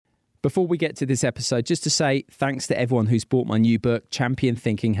Before we get to this episode, just to say thanks to everyone who's bought my new book, Champion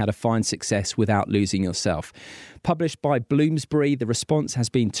Thinking: How to Find Success Without Losing Yourself. Published by Bloomsbury, the response has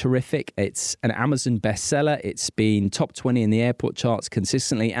been terrific. It's an Amazon bestseller. It's been top 20 in the airport charts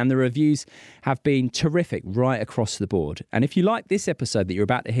consistently, and the reviews have been terrific right across the board. And if you like this episode that you're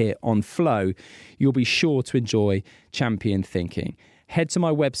about to hear on Flow, you'll be sure to enjoy Champion Thinking. Head to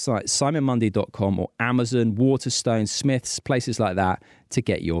my website, simonmundy.com, or Amazon, Waterstone, Smiths, places like that to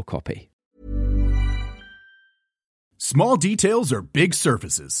get your copy. Small details are big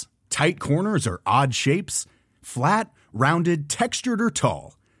surfaces. Tight corners are odd shapes. Flat, rounded, textured, or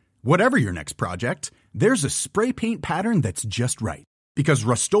tall. Whatever your next project, there's a spray paint pattern that's just right. Because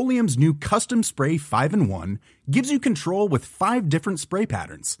Rust-Oleum's new Custom Spray 5-in-1 gives you control with 5 different spray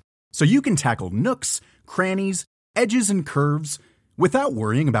patterns. So you can tackle nooks, crannies, edges, and curves without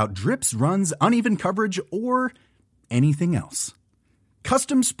worrying about drips, runs, uneven coverage, or anything else.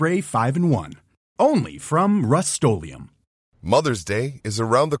 Custom Spray 5-in-1. Only from Rust-Oleum. Mother's Day is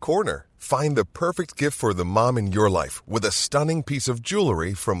around the corner. Find the perfect gift for the mom in your life with a stunning piece of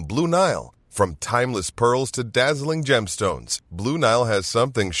jewelry from Blue Nile. From timeless pearls to dazzling gemstones, Blue Nile has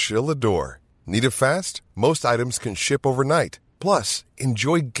something she'll adore. Need it fast? Most items can ship overnight. Plus,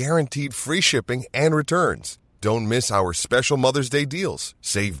 enjoy guaranteed free shipping and returns. Don't miss our special Mother's Day deals.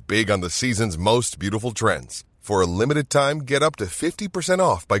 Save big on the season's most beautiful trends. For a limited time, get up to 50%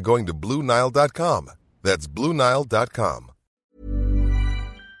 off by going to BlueNile.com. That's BlueNile.com.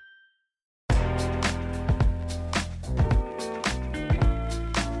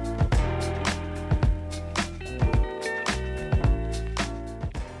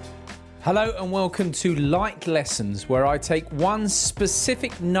 Hello and welcome to Light Lessons, where I take one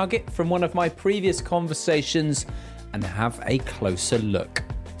specific nugget from one of my previous conversations and have a closer look.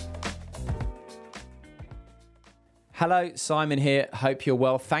 Hello, Simon here. Hope you're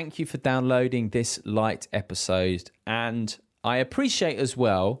well. Thank you for downloading this light episode. And I appreciate as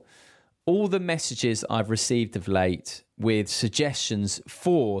well all the messages I've received of late with suggestions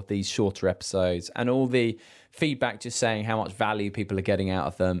for these shorter episodes and all the feedback just saying how much value people are getting out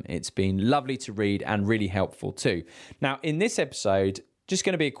of them. It's been lovely to read and really helpful too. Now, in this episode, just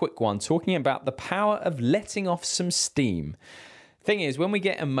going to be a quick one talking about the power of letting off some steam. Thing is, when we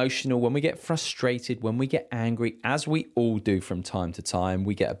get emotional, when we get frustrated, when we get angry, as we all do from time to time,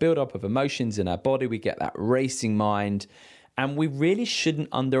 we get a build-up of emotions in our body, we get that racing mind, and we really shouldn't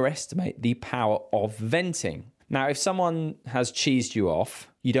underestimate the power of venting. Now, if someone has cheesed you off,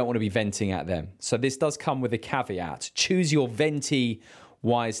 you don't want to be venting at them. So this does come with a caveat. Choose your venti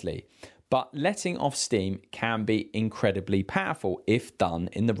wisely. But letting off steam can be incredibly powerful if done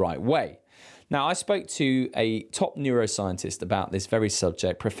in the right way. Now, I spoke to a top neuroscientist about this very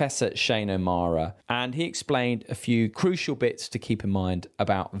subject, Professor Shane O'Mara, and he explained a few crucial bits to keep in mind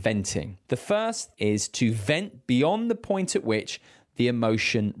about venting. The first is to vent beyond the point at which the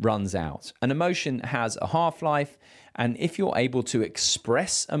emotion runs out. An emotion has a half-life, and if you're able to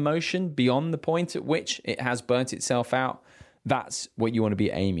express emotion beyond the point at which it has burnt itself out, that's what you want to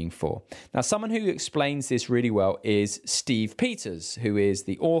be aiming for. Now, someone who explains this really well is Steve Peters, who is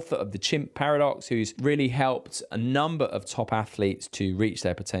the author of The Chimp Paradox, who's really helped a number of top athletes to reach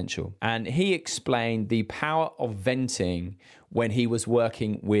their potential. And he explained the power of venting when he was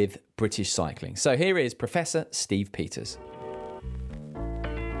working with British Cycling. So here is Professor Steve Peters.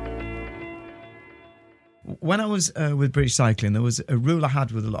 When I was with British Cycling, there was a rule I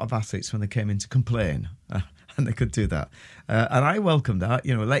had with a lot of athletes when they came in to complain, and they could do that. And I welcomed that,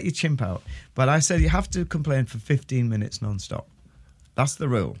 let your chimp out. But I said you have to complain for 15 minutes non-stop. That's the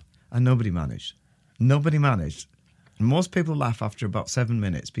rule. And nobody managed. Nobody managed. And most people laugh after about 7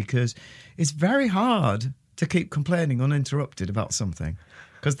 minutes because it's very hard to keep complaining uninterrupted about something.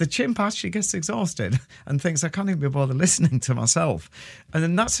 Because the chimp actually gets exhausted and thinks, I can't even be bothered listening to myself. And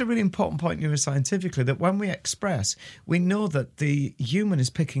then that's a really important point neuroscientifically, that when we express, we know that the human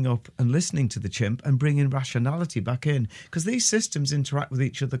is picking up and listening to the chimp and bringing rationality back in. Because these systems interact with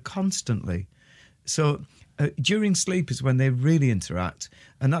each other constantly. So during sleep is when they really interact.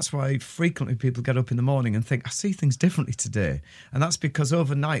 And that's why frequently people get up in the morning and think, I see things differently today. And that's because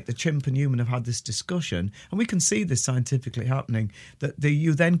overnight the chimp and human have had this discussion. And we can see this scientifically happening, that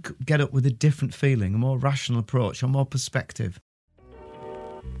you then get up with a different feeling, a more rational approach, a more perspective.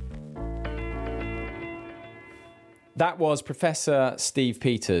 That was Professor Steve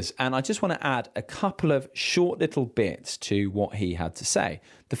Peters, and I just want to add a couple of short little bits to what he had to say.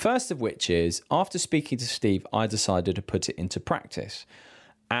 The first of which is, after speaking to Steve, I decided to put it into practice.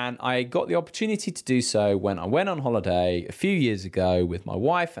 And I got the opportunity to do so when I went on holiday a few years ago with my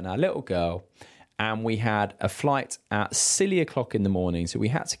wife and our little girl. and we had a flight at silly o'clock in the morning. So we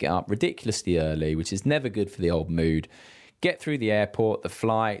had to get up ridiculously early, which is never good for the old mood. Get through the airport, the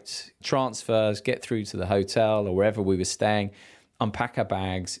flight, transfers, get through to the hotel or wherever we were staying, unpack our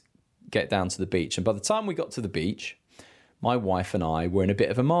bags, get down to the beach. And by the time we got to the beach, my wife and I were in a bit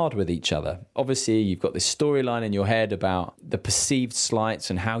of a mard with each other. Obviously, you've got this storyline in your head about the perceived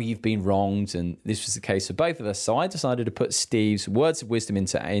slights and how you've been wronged, and this was the case for both of us. So I decided to put Steve's words of wisdom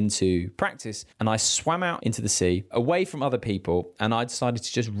into practice, and I swam out into the sea, away from other people, and I decided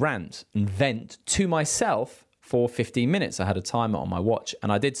to just rant and vent to myself for 15 minutes. I had a timer on my watch,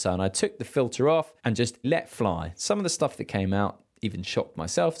 and I did so, and I took the filter off and just let fly. Some of the stuff that came out even shocked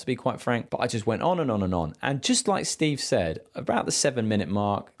myself, to be quite frank, but I just went on and on and on. And just like Steve said, about the 7-minute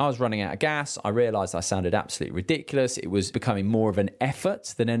mark, I was running out of gas. I realized I sounded absolutely ridiculous. It was becoming more of an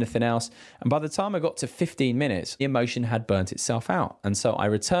effort than anything else. And by the time I got to 15 minutes, the emotion had burnt itself out. And so I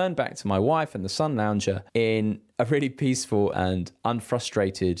returned back to my wife and the sun lounger in a really peaceful and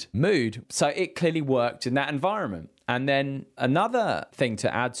unfrustrated mood. So it clearly worked in that environment. And then another thing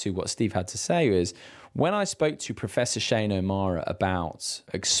to add to what Steve had to say is, when I spoke to Professor Shane O'Mara about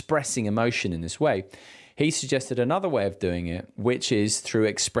expressing emotion in this way, he suggested another way of doing it, which is through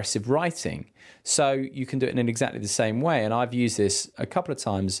expressive writing. So you can do it in exactly the same way. And I've used this a couple of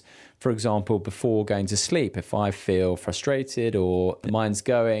times, for example, before going to sleep. If I feel frustrated or the mind's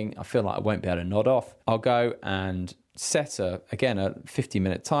going, I feel like I won't be able to nod off, I'll go and set a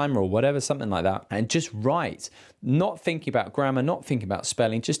 50-minute timer or whatever, something like that, and just write, not thinking about grammar, not thinking about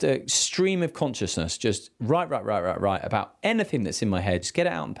spelling, just a stream of consciousness, just write about anything that's in my head, just get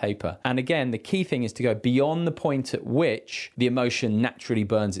it out on paper. And again, the key thing is to go beyond the point at which the emotion naturally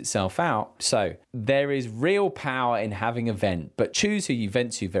burns itself out. So there is real power in having a vent, but choose who you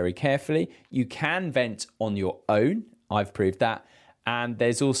vent to very carefully. You can vent on your own, I've proved that. And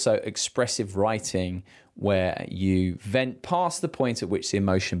there's also expressive writing, where you vent past the point at which the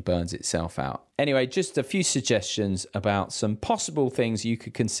emotion burns itself out. Anyway, just a few suggestions about some possible things you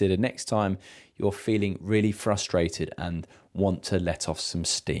could consider next time you're feeling really frustrated and want to let off some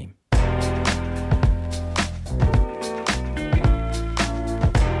steam.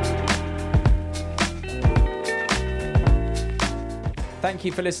 Thank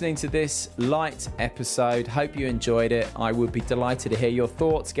you for listening to this light episode. Hope you enjoyed it. I would be delighted to hear your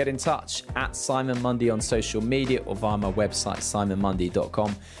thoughts. Get in touch at Simon Mundy on social media or via my website,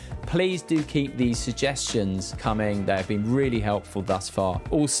 simonmundy.com. Please do keep these suggestions coming. They have been really helpful thus far.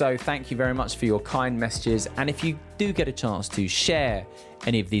 Also, thank you very much for your kind messages. And if you do get a chance to share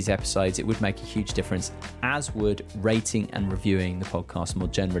any of these episodes, it would make a huge difference, as would rating and reviewing the podcast more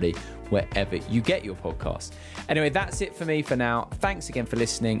generally, wherever you get your podcast. Anyway, that's it for me for now. Thanks again for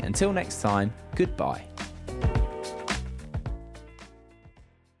listening. Until next time, goodbye.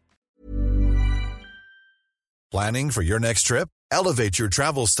 Planning for your next trip? Elevate your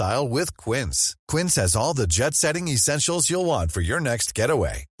travel style with Quince. Quince has all the jet-setting essentials you'll want for your next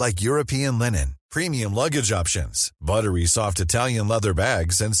getaway, like European linen, premium luggage options, buttery soft Italian leather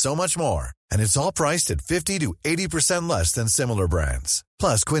bags, and so much more. And it's all priced at 50 to 80% less than similar brands.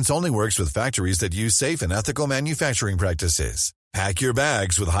 Plus, Quince only works with factories that use safe and ethical manufacturing practices. Pack your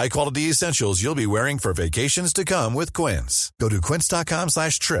bags with high-quality essentials you'll be wearing for vacations to come with Quince. Go to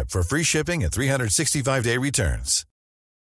quince.com/trip for free shipping and 365-day returns.